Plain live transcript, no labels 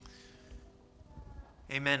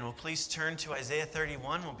Amen. Well, please turn to Isaiah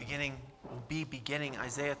 31. We'll be beginning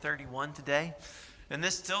Isaiah 31 today. And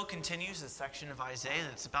this still continues a section of Isaiah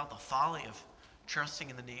that's about the folly of trusting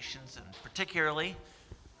in the nations, and particularly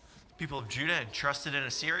the people of Judah had trusted in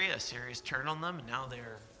Assyria. Assyria's turned on them, and now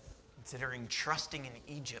they're considering trusting in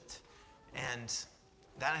Egypt. And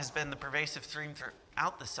that has been the pervasive theme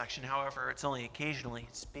throughout this section. However, it's only occasionally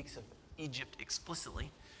it speaks of Egypt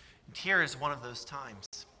explicitly. And here is one of those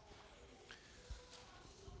times.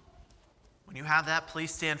 When you have that,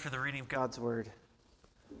 please stand for the reading of God's word.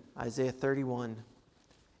 Isaiah 31,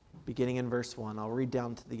 beginning in verse 1. I'll read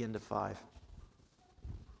down to the end of 5.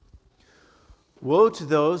 Woe to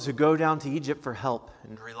those who go down to Egypt for help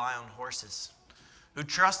and rely on horses, who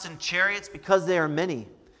trust in chariots because they are many,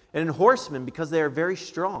 and in horsemen because they are very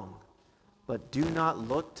strong, but do not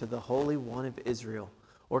look to the Holy One of Israel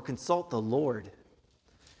or consult the Lord.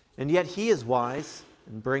 And yet he is wise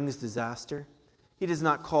and brings disaster. He does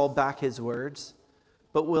not call back his words,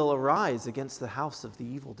 but will arise against the house of the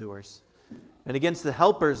evildoers and against the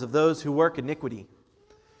helpers of those who work iniquity.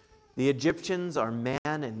 The Egyptians are man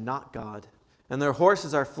and not God, and their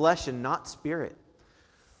horses are flesh and not spirit.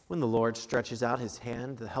 When the Lord stretches out his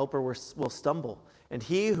hand, the helper will stumble, and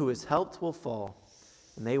he who is helped will fall,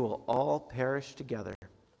 and they will all perish together.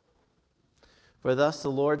 For thus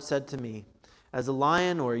the Lord said to me, as a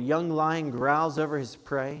lion or a young lion growls over his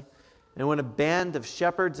prey, and when a band of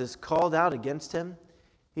shepherds is called out against him,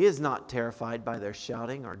 he is not terrified by their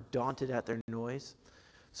shouting or daunted at their noise.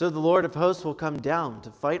 So the Lord of hosts will come down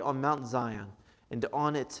to fight on Mount Zion and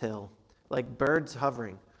on its hill, like birds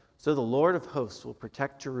hovering. So the Lord of hosts will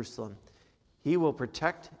protect Jerusalem. He will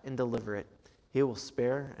protect and deliver it. He will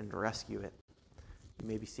spare and rescue it. You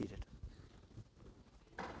may be seated.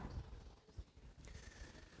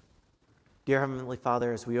 Dear Heavenly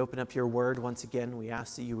Father, as we open up your word once again, we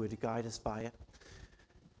ask that you would guide us by it.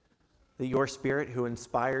 That your Spirit, who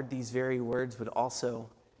inspired these very words, would also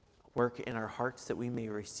work in our hearts that we may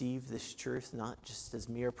receive this truth, not just as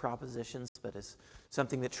mere propositions, but as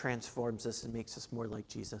something that transforms us and makes us more like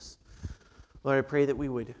Jesus. Lord, I pray that we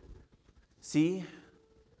would see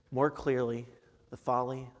more clearly the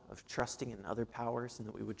folly of trusting in other powers, and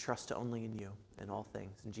that we would trust only in you in all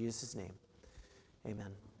things. In Jesus' name, amen.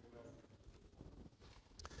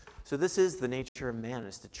 So this is the nature of man,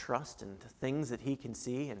 is to trust in the things that he can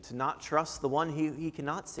see and to not trust the one he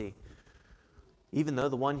cannot see, even though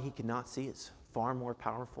the one he cannot see is far more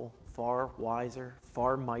powerful, far wiser,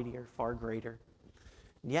 far mightier, far greater.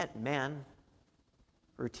 And yet man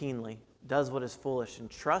routinely does what is foolish and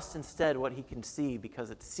trusts instead what he can see, because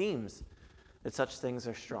it seems that such things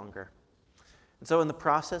are stronger. And so in the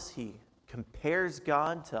process, he compares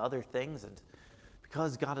God to other things, and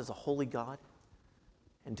because God is a holy God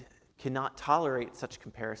and cannot tolerate such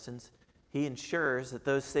comparisons, he ensures that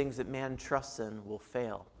those things that man trusts in will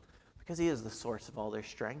fail, because he is the source of all their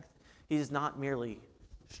strength. He is not merely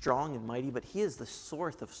strong and mighty, but he is the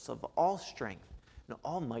source of all strength and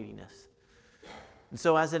all mightiness. And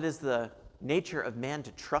so as it is the nature of man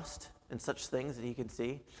to trust in such things that he can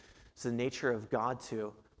see, it's the nature of God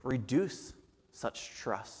to reduce such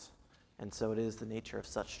trust. And so it is the nature of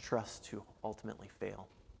such trust to ultimately fail.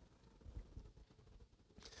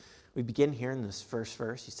 We begin here in this first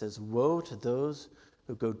verse. He says, woe to those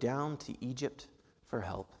who go down to Egypt for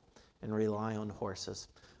help and rely on horses.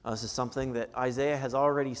 This is something that Isaiah has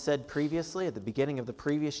already said previously at the beginning of the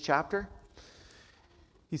previous chapter.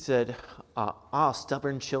 He said,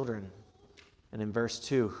 stubborn children. And in verse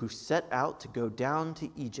 2, who set out to go down to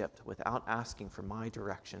Egypt without asking for my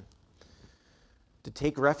direction, to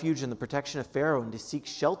take refuge in the protection of Pharaoh and to seek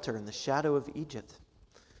shelter in the shadow of Egypt.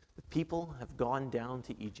 The people have gone down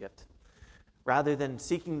to Egypt. Rather than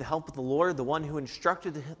seeking the help of the Lord, the one who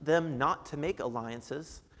instructed them not to make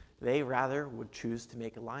alliances, they rather would choose to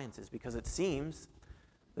make alliances, because it seems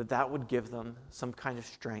that that would give them some kind of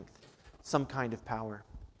strength, some kind of power.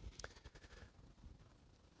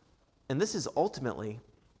 And this is ultimately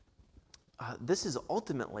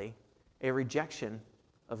a rejection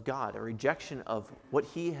of God, a rejection of what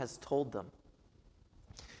he has told them.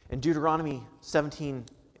 In Deuteronomy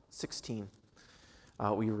 17:16,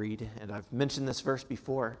 we read, and I've mentioned this verse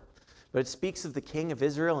before, but it speaks of the king of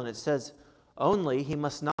Israel, and it says, only he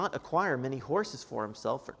must not acquire many horses for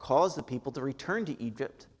himself, or cause the people to return to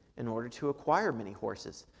Egypt in order to acquire many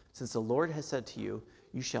horses, since the Lord has said to you,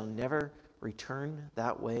 you shall never return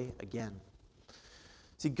that way again.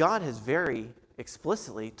 See, God has very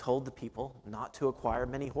explicitly told the people not to acquire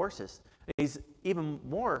many horses. He's even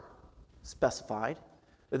more specified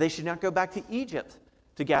that they should not go back to Egypt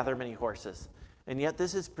to gather many horses. And yet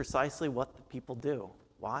this is precisely what the people do.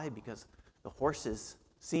 Why? Because The horses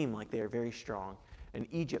seem like they are very strong, and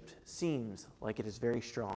Egypt seems like it is very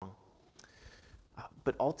strong.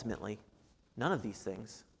 But ultimately, none of these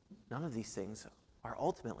things are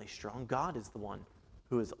ultimately strong. God is the one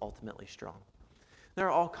who is ultimately strong. There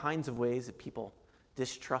are all kinds of ways that people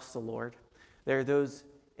distrust the Lord. There are those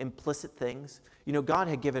implicit things. God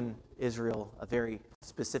had given Israel a very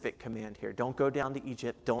specific command here. Don't go down to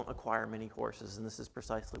Egypt. Don't acquire many horses. And this is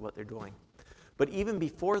precisely what they're doing. But even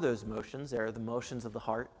before those motions, there are the motions of the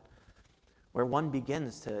heart, where one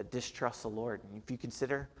begins to distrust the Lord. And if you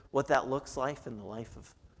consider what that looks like in the life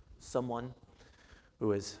of someone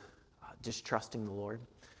who is distrusting the Lord,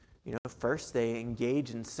 first they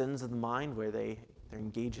engage in sins of the mind, where they're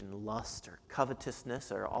engaged in lust or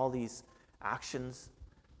covetousness or all these actions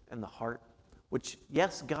in the heart, which,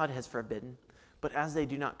 yes, God has forbidden, but as they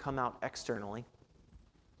do not come out externally,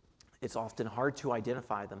 it's often hard to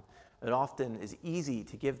identify them. It often is easy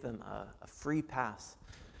to give them a free pass.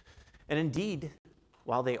 And indeed,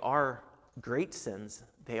 while they are great sins,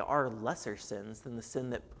 they are lesser sins than the sin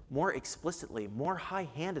that more explicitly, more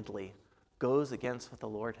high-handedly goes against what the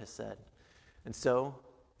Lord has said. And so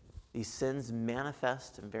these sins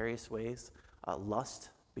manifest in various ways. Lust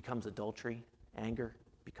becomes adultery. Anger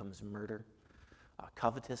becomes murder.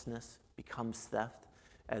 Covetousness becomes theft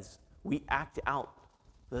as we act out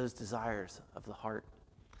those desires of the heart.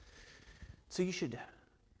 So you should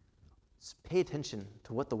pay attention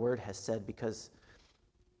to what the Word has said, because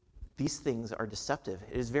these things are deceptive.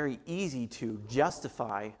 It is very easy to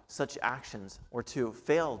justify such actions or to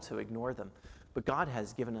fail to ignore them. But God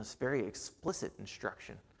has given us very explicit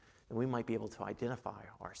instruction, and we might be able to identify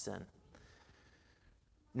our sin.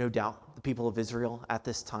 No doubt, the people of Israel at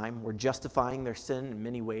this time were justifying their sin in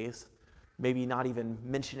many ways, maybe not even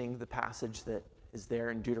mentioning the passage that is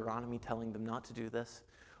there in Deuteronomy telling them not to do this,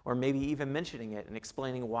 or maybe even mentioning it and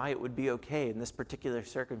explaining why it would be okay in this particular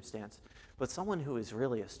circumstance. But someone who is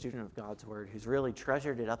really a student of God's Word, who's really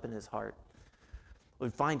treasured it up in his heart,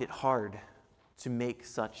 would find it hard to make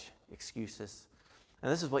such excuses.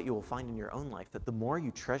 And this is what you will find in your own life, that the more you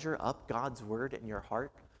treasure up God's Word in your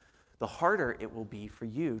heart, the harder it will be for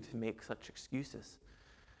you to make such excuses.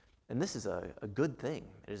 And this is a good thing.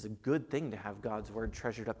 It is a good thing to have God's Word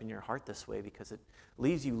treasured up in your heart this way, because it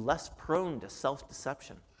leaves you less prone to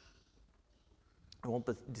self-deception. You won't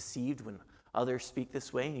be deceived when others speak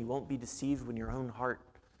this way, and you won't be deceived when your own heart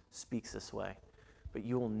speaks this way. But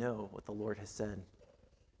you will know what the Lord has said.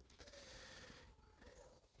 He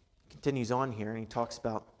continues on here, and he talks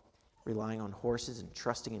about relying on horses and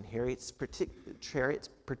trusting in chariots,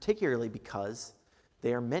 particularly because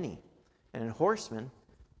they are many, and in horsemen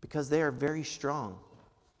because they are very strong.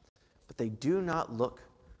 But they do not look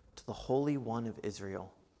to the Holy One of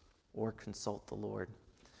Israel or consult the Lord.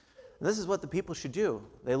 And this is what the people should do.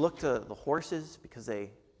 They look to the horses because they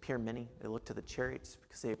appear many. They look to the chariots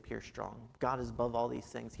because they appear strong. God is above all these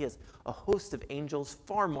things. He has a host of angels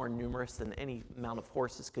far more numerous than any amount of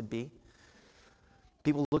horses could be.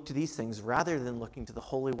 People look to these things rather than looking to the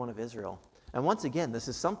Holy One of Israel. And once again, this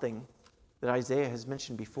is something that Isaiah has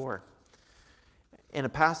mentioned before. In a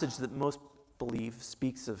passage that most believe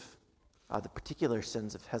speaks of the particular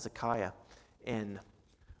sins of Hezekiah and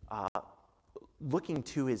looking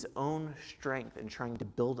to his own strength and trying to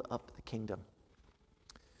build up the kingdom.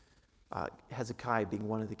 Hezekiah being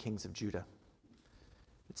one of the kings of Judah.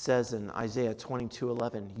 It says in Isaiah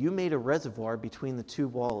 22:11, "You made a reservoir between the two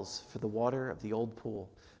walls for the water of the old pool,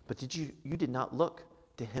 but you did not look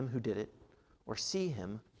to him who did it, or see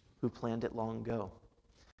him who planned it long ago."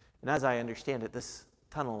 And as I understand it, this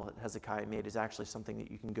tunnel that Hezekiah made is actually something that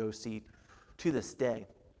you can go see to this day.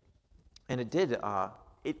 And it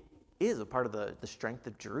is a part of the strength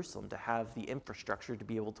of Jerusalem to have the infrastructure to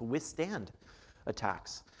be able to withstand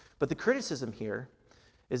attacks. But the criticism here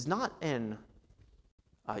is not in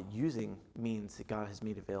using means that God has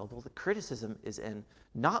made available. The criticism is in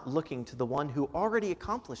not looking to the one who already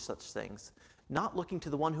accomplished such things, not looking to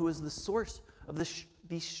the one who is the source of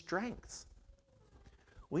these strengths.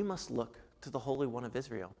 We must look to the Holy One of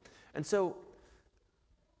Israel. And so,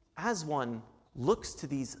 as one looks to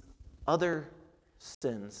these other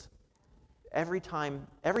sins, every time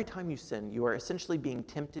you sin, you are essentially being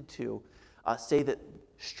tempted to say that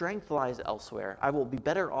strength lies elsewhere. I will be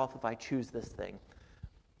better off if I choose this thing.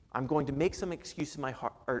 I'm going to make some excuse in my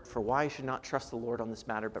heart for why I should not trust the Lord on this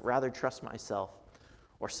matter, but rather trust myself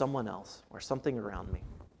or someone else or something around me.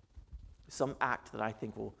 Some act that I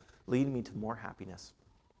think will lead me to more happiness.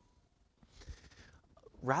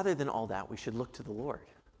 Rather than all that, we should look to the Lord.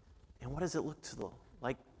 And what does it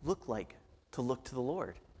look like to look to the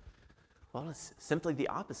Lord? Well, it's simply the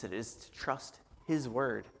opposite. It is to trust His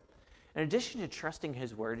word. In addition to trusting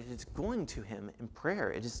his word, it is going to him in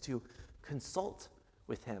prayer. It is to consult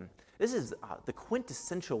with him. This is the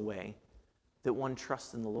quintessential way that one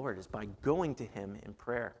trusts in the Lord, is by going to him in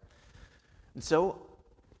prayer. And so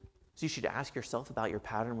you should ask yourself about your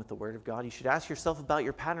pattern with the word of God. You should ask yourself about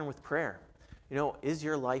your pattern with prayer. Is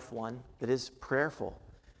your life one that is prayerful?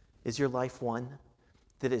 Is your life one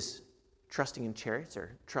that is trusting in chariots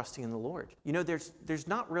or trusting in the Lord? There's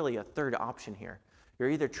not really a third option here. You're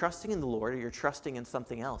either trusting in the Lord or you're trusting in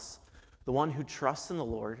something else. The one who trusts in the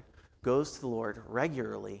Lord goes to the Lord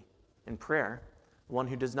regularly in prayer. The one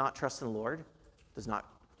who does not trust in the Lord does not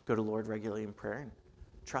go to the Lord regularly in prayer and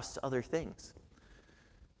trusts other things.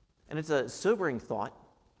 And it's a sobering thought,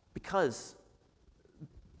 because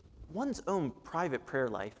one's own private prayer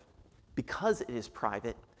life, because it is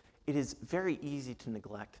private, it is very easy to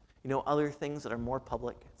neglect. Other things that are more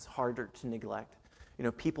public, it's harder to neglect.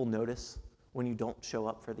 People notice when you don't show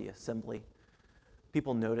up for the assembly.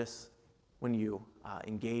 People notice when you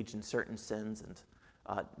engage in certain sins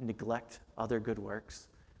and neglect other good works.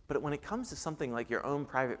 But when it comes to something like your own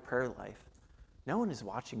private prayer life, no one is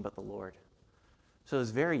watching but the Lord. So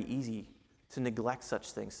it's very easy to neglect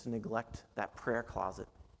such things, to neglect that prayer closet.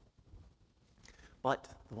 But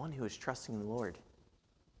the one who is trusting in the Lord,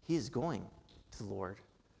 he is going to the Lord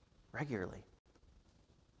regularly.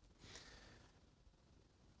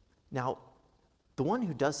 Now, the one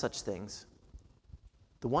who does such things,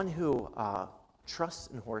 the one who trusts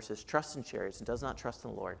in horses, trusts in chariots, and does not trust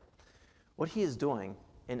in the Lord, what he is doing,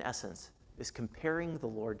 in essence, is comparing the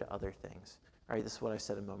Lord to other things. All right, this is what I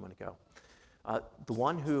said a moment ago. The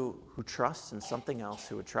one who trusts in something else,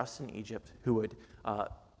 who would trust in Egypt, who would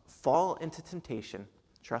fall into temptation,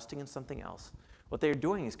 trusting in something else, what they're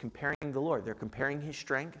doing is comparing the Lord. They're comparing his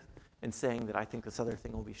strength and saying that I think this other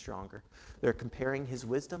thing will be stronger. They're comparing his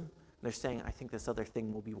wisdom, and they're saying I think this other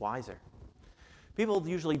thing will be wiser. People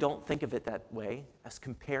usually don't think of it that way, as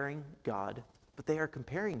comparing God, but they are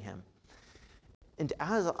comparing him. And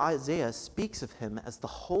as Isaiah speaks of him as the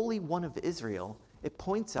Holy One of Israel, it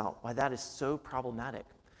points out why that is so problematic.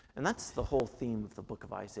 And that's the whole theme of the book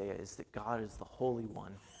of Isaiah, is that God is the Holy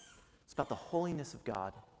One. It's about the holiness of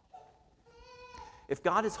God. If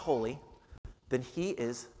God is holy, then he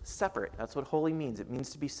is separate. That's what holy means. It means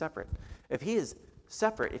to be separate. If he is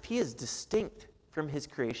separate, if he is distinct from his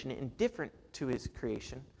creation and different to his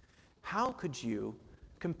creation, how could you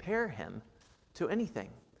compare him to anything?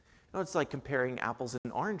 It's like comparing apples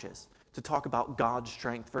and oranges, to talk about God's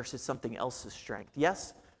strength versus something else's strength.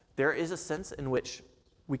 Yes, there is a sense in which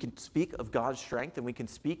we can speak of God's strength and we can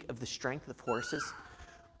speak of the strength of horses,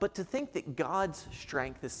 but to think that God's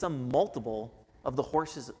strength is some multiple of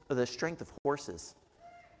the strength of horses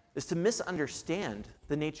is to misunderstand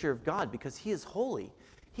the nature of God, because he is holy.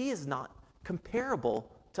 He is not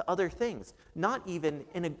comparable to other things, not even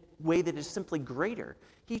in a way that is simply greater.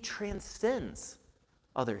 He transcends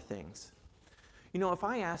other things. If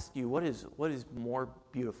I asked you what is more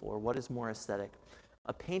beautiful or what is more aesthetic,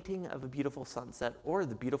 a painting of a beautiful sunset or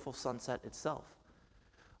the beautiful sunset itself,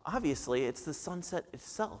 obviously it's the sunset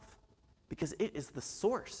itself, because it is the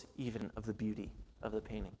source even of the beauty of the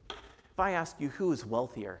painting. If I ask you who is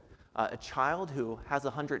wealthier, a child who has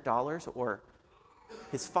 $100 or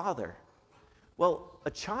his father, well,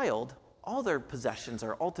 a child, all their possessions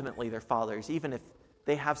are ultimately their father's, even if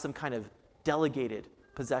they have some kind of delegated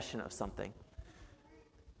possession of something.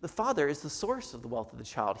 The father is the source of the wealth of the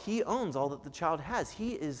child. He owns all that the child has.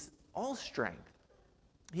 He is all strength.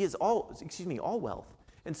 He is all wealth.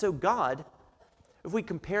 And so God, if we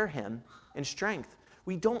compare him in strength,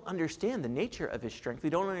 we don't understand the nature of his strength. We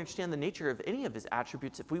don't understand the nature of any of his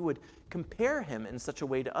attributes if we would compare him in such a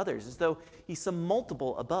way to others, as though he's some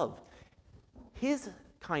multiple above. His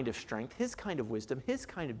kind of strength, his kind of wisdom, his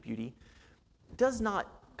kind of beauty does not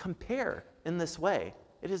compare in this way.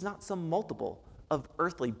 It is not some multiple of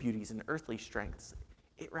earthly beauties and earthly strengths.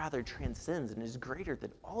 It rather transcends and is greater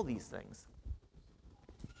than all these things.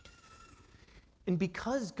 And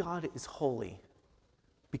because God is holy,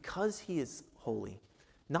 because he is holy,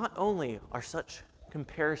 not only are such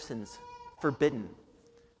comparisons forbidden,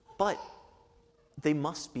 but they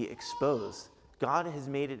must be exposed. God has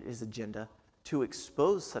made it his agenda to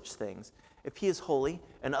expose such things. If he is holy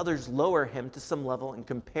and others lower him to some level and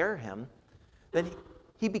compare him, then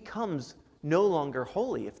he becomes no longer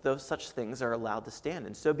holy if those such things are allowed to stand.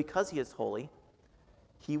 And so because he is holy,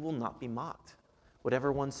 he will not be mocked.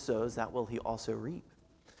 Whatever one sows, that will he also reap.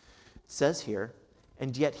 It says here,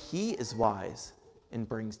 and yet he is wise and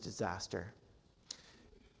brings disaster.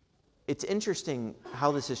 It's interesting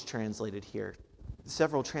how this is translated here.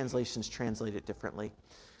 Several translations translate it differently.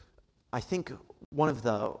 I think one of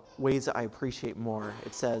the ways that I appreciate more,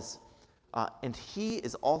 it says, and he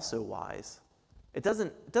is also wise. It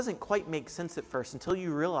doesn't quite make sense at first until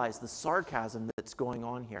you realize the sarcasm that's going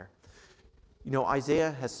on here. You know,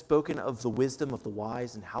 Isaiah has spoken of the wisdom of the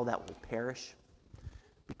wise and how that will perish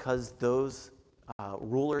because those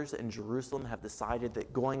rulers in Jerusalem have decided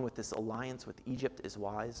that going with this alliance with Egypt is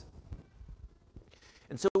wise.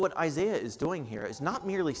 And so what Isaiah is doing here is not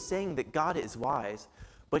merely saying that God is wise,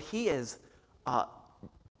 but he is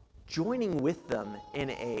joining with them in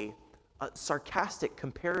a sarcastic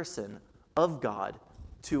comparison of God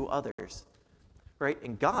to others, right?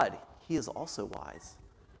 And God, he is also wise.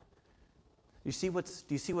 Do you see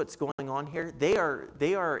what's going on here? They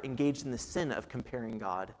are engaged in the sin of comparing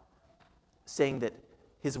God, saying that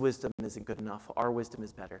his wisdom isn't good enough, our wisdom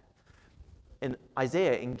is better. And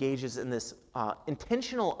Isaiah engages in this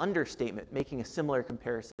intentional understatement, making a similar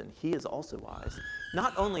comparison. He is also wise.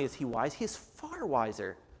 Not only is he wise, he is far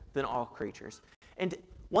wiser than all creatures. And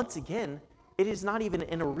once again, it is not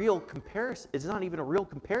even a real comparison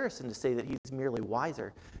to say that he's merely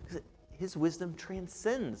wiser, because his wisdom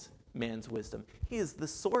transcends man's wisdom. He is the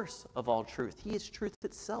source of all truth. He is truth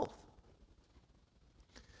itself.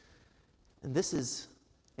 And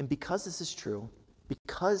because this is true,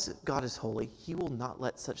 because God is holy, he will not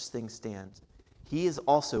let such things stand. He is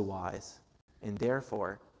also wise, and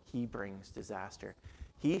therefore he brings disaster.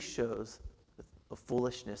 He shows the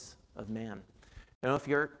foolishness of man. Now, if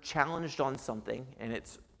you're challenged on something, and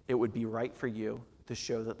it would be right for you to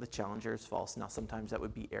show that the challenger is false. Now, sometimes that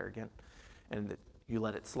would be arrogant, and that you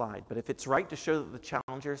let it slide. But if it's right to show that the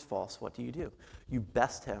challenger is false, what do? You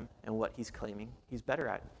best him in what he's claiming he's better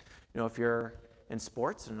at. You know, if you're in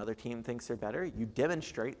sports and another team thinks they're better, you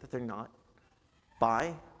demonstrate that they're not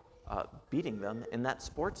by beating them in that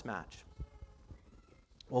sports match.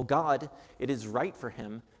 Well, God, it is right for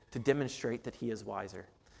him to demonstrate that he is wiser.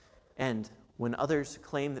 And when others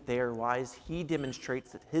claim that they are wise, he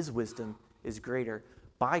demonstrates that his wisdom is greater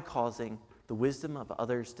by causing the wisdom of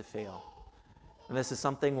others to fail. And this is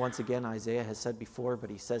something, once again, Isaiah has said before, but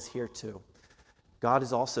he says here too. God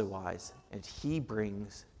is also wise, and he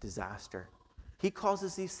brings disaster. He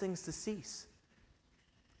causes these things to cease.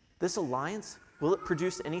 This alliance, will it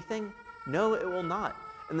produce anything? No, it will not.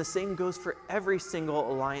 And the same goes for every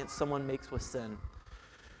single alliance someone makes with sin.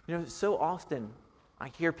 You know, so often I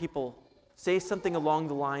hear people say something along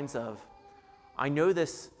the lines of, I know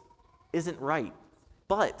this isn't right,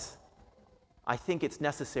 but I think it's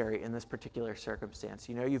necessary in this particular circumstance.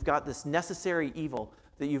 You know, you've got this necessary evil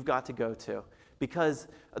that you've got to go to because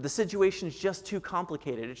the situation is just too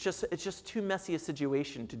complicated. It's just too messy a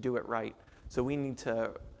situation to do it right. So we need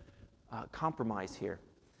to compromise here.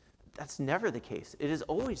 That's never the case. It is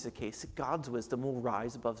always the case that God's wisdom will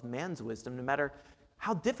rise above man's wisdom. No matter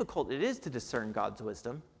how difficult it is to discern God's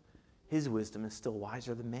wisdom, his wisdom is still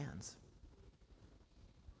wiser than man's.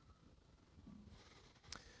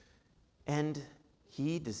 And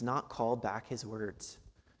he does not call back his words.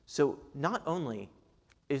 So not only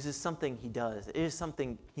is this something he does, it is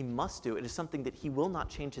something he must do, it is something that he will not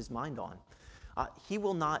change his mind on. He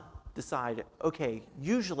will not decide, okay,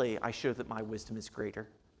 usually I show that my wisdom is greater,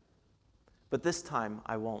 but this time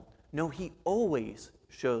I won't. No, he always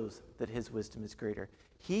shows that his wisdom is greater.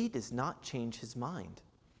 He does not change his mind.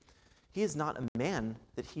 He is not a man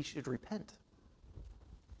that he should repent.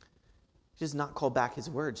 He does not call back his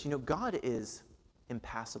words. You know, God is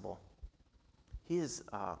impassible. He is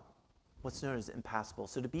what's known as impassible.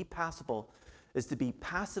 So to be passible is to be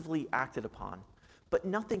passively acted upon. But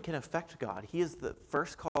nothing can affect God. He is the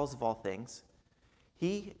first cause of all things.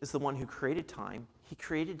 He is the one who created time. He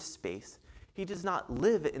created space. He does not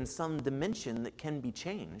live in some dimension that can be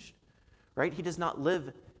changed, right? He does not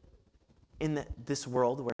live in this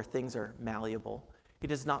world where things are malleable. He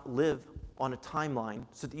does not live on a timeline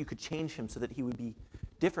so that you could change him so that he would be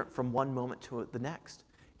different from one moment to the next.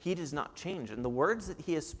 He does not change. And the words that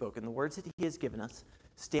he has spoken, the words that he has given us,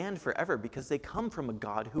 stand forever because they come from a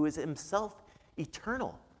God who is himself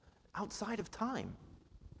eternal, outside of time.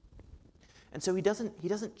 And so he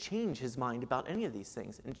doesn't change his mind about any of these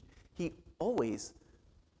things. And he always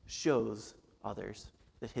shows others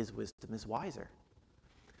that his wisdom is wiser.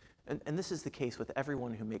 And this is the case with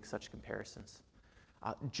everyone who makes such comparisons.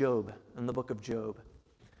 Job, in the book of Job,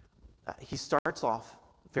 he starts off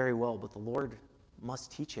very well, but the Lord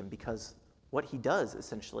must teach him because what he does,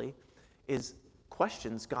 essentially, is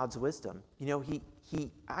questions God's wisdom. You know, he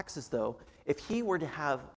acts as though if he were to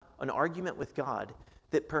have an argument with God,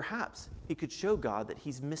 that perhaps he could show God that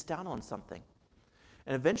he's missed out on something.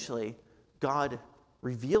 And eventually, God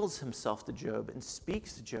reveals himself to Job and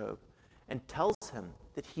speaks to Job and tells him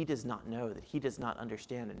that he does not know, that he does not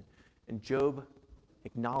understand. And Job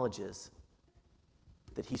acknowledges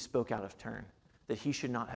that he spoke out of turn, that he should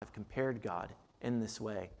not have compared God in this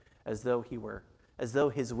way, as though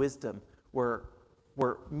his wisdom were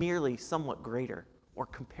merely somewhat greater or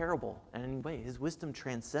comparable in any way. His wisdom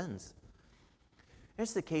transcends. And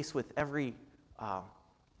it's the case with every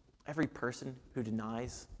person who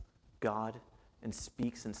denies God and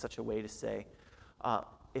speaks in such a way to say,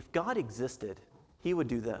 if God existed, he would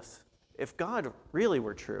do this. If God really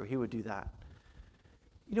were true, he would do that.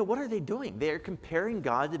 What are they doing? They are comparing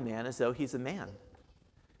God to man as though he's a man.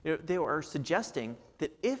 They are suggesting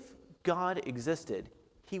that if God existed,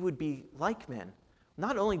 he would be like men.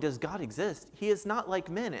 Not only does God exist, he is not like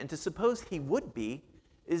men, and to suppose he would be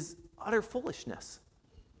is utter foolishness.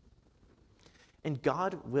 And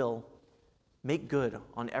God will make good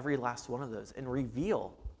on every last one of those and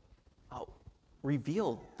reveal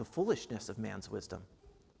the foolishness of man's wisdom.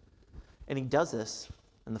 And he does this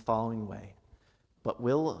in the following way. But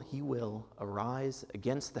he will arise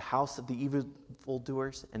against the house of the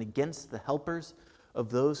evildoers and against the helpers of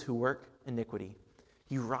those who work iniquity.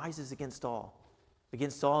 He rises against all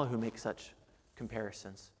who make such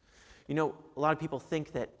comparisons. A lot of people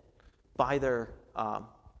think that by their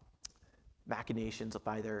machinations,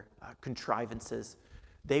 by their contrivances,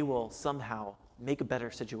 they will somehow make a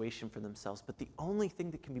better situation for themselves. But the only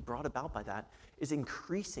thing that can be brought about by that is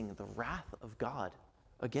increasing the wrath of God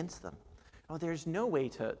against them. There's no way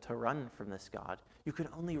to run from this God. You can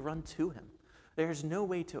only run to him. There's no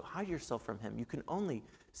way to hide yourself from him. You can only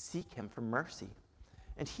seek him for mercy.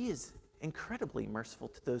 And he is incredibly merciful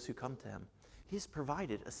to those who come to him. He has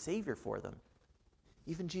provided a Savior for them,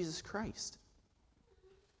 even Jesus Christ.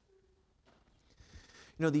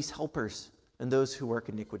 These helpers and those who work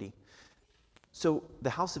iniquity. So the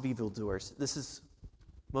house of evildoers, this is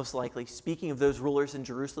most likely speaking of those rulers in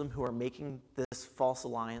Jerusalem who are making this false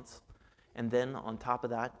alliance. And then on top of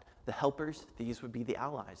that, the helpers, these would be the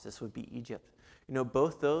allies. This would be Egypt.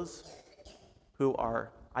 Both those who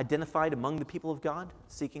are identified among the people of God,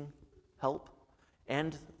 seeking help,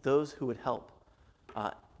 and those who would help.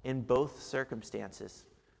 In both circumstances,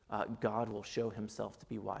 God will show himself to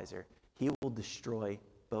be wiser. He will destroy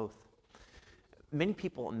both. Many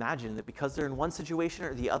people imagine that because they're in one situation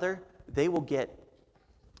or the other, they will get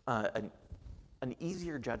an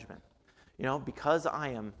easier judgment. Because I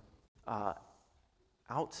am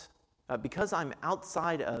because I'm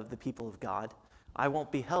outside of the people of God, I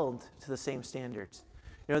won't be held to the same standards.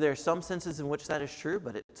 There are some senses in which that is true,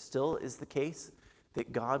 but it still is the case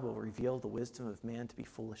that God will reveal the wisdom of man to be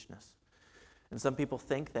foolishness. And some people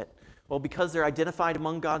think that, because they're identified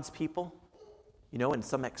among God's people, in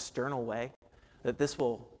some external way, that this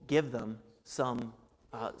will give them some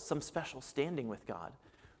special standing with God.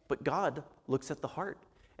 But God looks at the heart,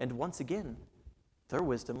 and once again, their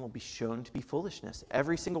wisdom will be shown to be foolishness.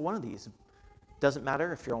 Every single one of these. Doesn't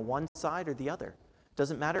matter if you're on one side or the other.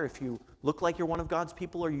 Doesn't matter if you look like you're one of God's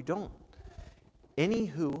people or you don't. Any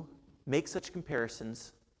who make such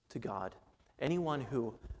comparisons to God, anyone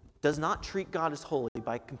who does not treat God as holy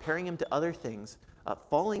by comparing him to other things,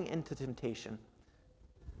 falling into temptation,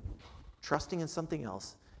 trusting in something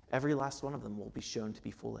else, every last one of them will be shown to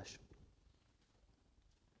be foolish.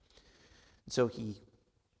 So he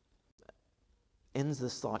ends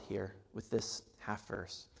this thought here with this half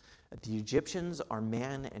verse. The Egyptians are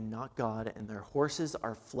man and not God, and their horses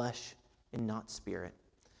are flesh and not spirit.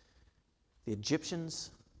 The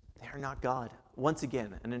Egyptians, they are not God. Once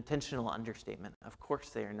again, an intentional understatement. Of course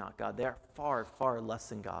they are not God. They are far, far less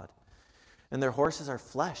than God. And their horses are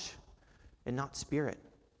flesh and not spirit.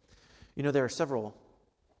 There are several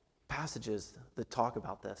passages that talk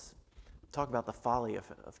about this, talk about the folly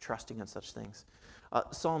of trusting in such things.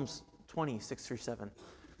 Psalms 20:6-7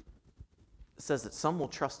 says that some will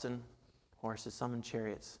trust in horses, some in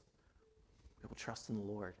chariots. We will trust in the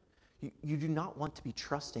Lord. You do not want to be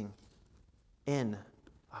trusting in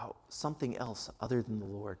something else other than the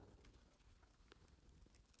Lord.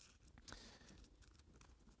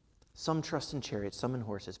 Some trust in chariots, some in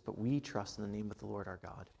horses, but we trust in the name of the Lord our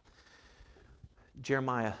God.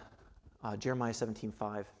 Jeremiah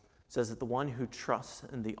 17:5 says that the one who trusts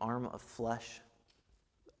in the arm of flesh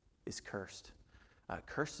is cursed.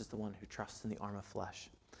 Cursed is the one who trusts in the arm of flesh.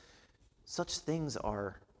 Such things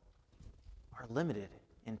are limited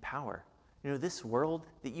in power. This world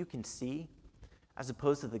that you can see, as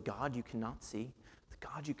opposed to the God you cannot see, the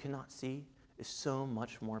God you cannot see is so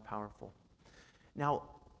much more powerful. Now,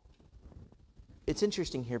 it's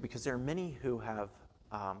interesting here because there are many who have,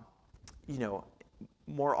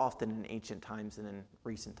 more often in ancient times than in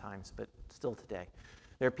recent times, but still today,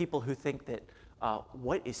 There are people who think that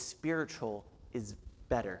what is spiritual is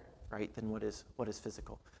better, right, than what is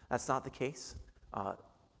physical. That's not the case.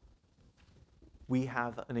 We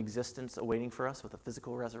have an existence awaiting for us with a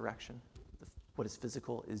physical resurrection. What is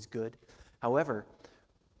physical is good. However,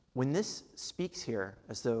 when this speaks here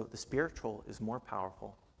as though the spiritual is more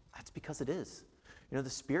powerful, that's because it is. The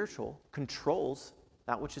spiritual controls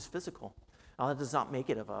that which is physical. Now, that does not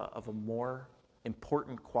make it of a more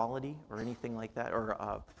important quality or anything like that,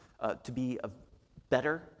 or to be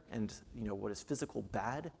better and what is physical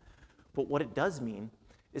bad. But what it does mean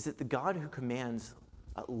is that the God who commands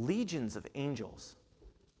legions of angels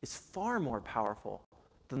is far more powerful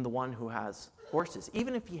than the one who has horses.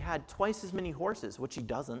 Even if he had twice as many horses, which he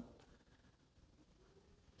doesn't,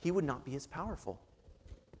 he would not be as powerful.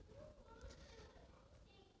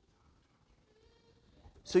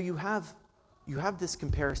 So you have this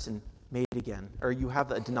comparison made again, or you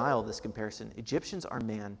have a denial of this comparison. Egyptians are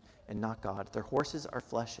man and not God. Their horses are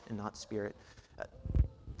flesh and not spirit.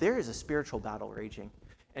 There is a spiritual battle raging.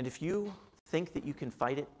 And if you think that you can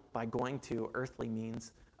fight it by going to earthly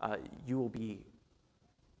means, you will be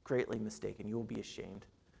greatly mistaken. You will be ashamed.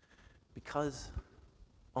 Because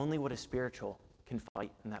only what is spiritual can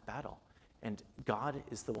fight in that battle. And God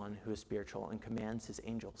is the one who is spiritual and commands his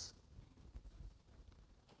angels.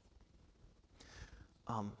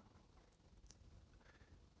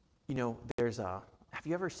 Have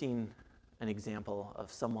you ever seen an example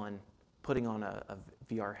of someone putting on a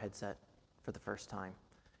VR headset for the first time,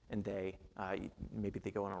 and maybe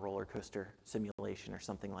they go on a roller coaster simulation or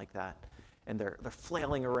something like that, and they're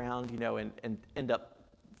flailing around, and end up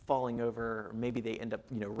falling over, or maybe they end up,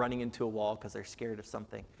 running into a wall because they're scared of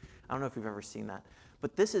something. I don't know if you've ever seen that,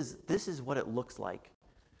 but this is what it looks like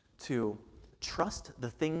to trust the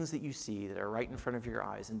things that you see that are right in front of your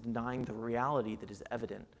eyes and denying the reality that is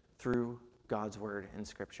evident through God's word and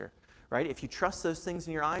scripture, right? If you trust those things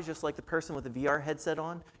in your eyes, just like the person with the VR headset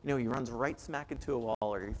on, he runs right smack into a wall,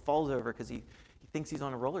 or he falls over because he thinks he's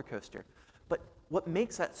on a roller coaster. But what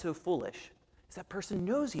makes that so foolish is that person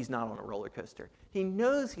knows he's not on a roller coaster. He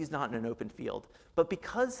knows he's not in an open field. But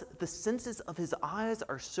because the senses of his eyes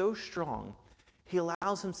are so strong, he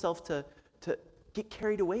allows himself to get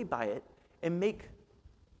carried away by it and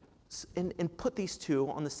put these two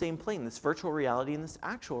on the same plane, this virtual reality and this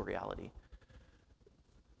actual reality.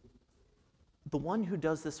 The one who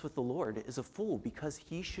does this with the Lord is a fool because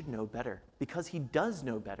he should know better, because he does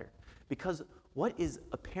know better, because what is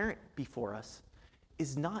apparent before us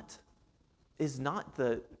is not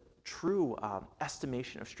the true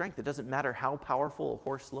estimation of strength. It doesn't matter how powerful a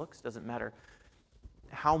horse looks, it doesn't matter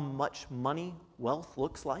how much money, wealth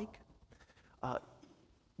looks like.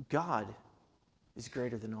 God is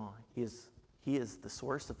greater than all. He is the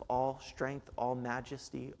source of all strength, all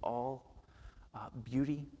majesty, all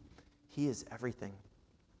beauty. He is everything.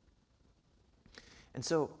 And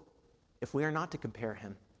so, if we are not to compare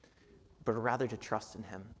him, but rather to trust in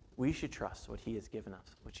him, we should trust what he has given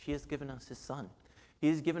us, which he has given us his Son. He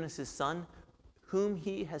has given us his Son, whom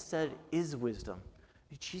he has said is wisdom.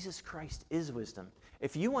 Jesus Christ is wisdom.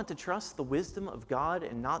 If you want to trust the wisdom of God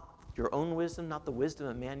and not your own wisdom, not the wisdom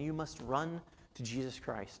of man, you must run to Jesus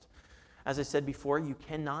Christ. As I said before, you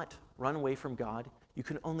cannot run away from God. You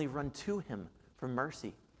can only run to him for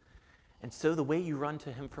mercy. And so the way you run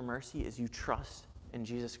to him for mercy is you trust in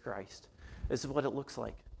Jesus Christ. This is what it looks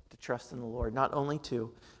like to trust in the Lord, not only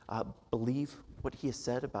to believe what he has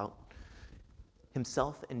said about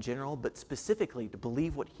himself in general, but specifically to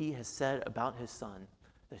believe what he has said about his Son,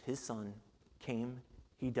 that his Son came,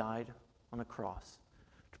 he died on a cross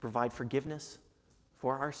to provide forgiveness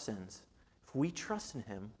for our sins. If we trust in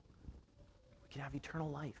him, we can have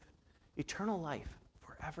eternal life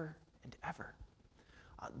forever and ever.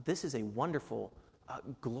 This is a wonderful,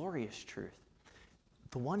 glorious truth.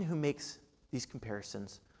 The one who makes these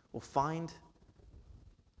comparisons will find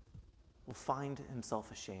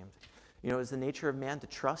himself ashamed. Is the nature of man to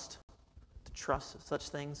trust such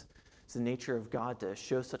things? It's the nature of God to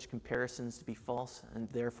show such comparisons to be false, and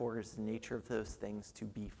therefore is the nature of those things to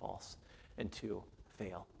be false and to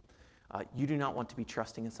fail. You do not want to be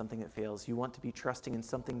trusting in something that fails. You want to be trusting in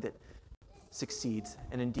something that succeeds.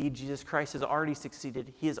 And indeed, Jesus Christ has already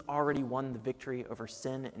succeeded. He has already won the victory over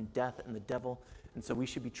sin and death and the devil. And so we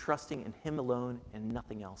should be trusting in him alone and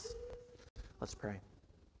nothing else. Let's pray.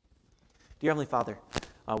 Dear Heavenly Father,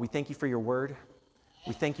 we thank you for your word.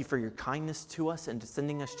 We thank you for your kindness to us and to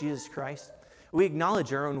sending us Jesus Christ. We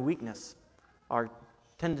acknowledge our own weakness, our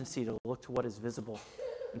tendency to look to what is visible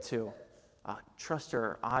and to trust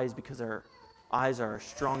our eyes because our eyes are our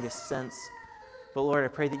strongest sense. But Lord, I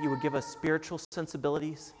pray that you would give us spiritual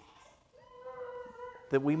sensibilities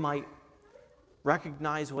that we might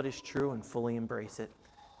recognize what is true and fully embrace it,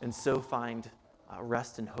 and so find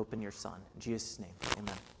rest and hope in your Son. In Jesus' name,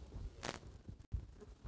 amen.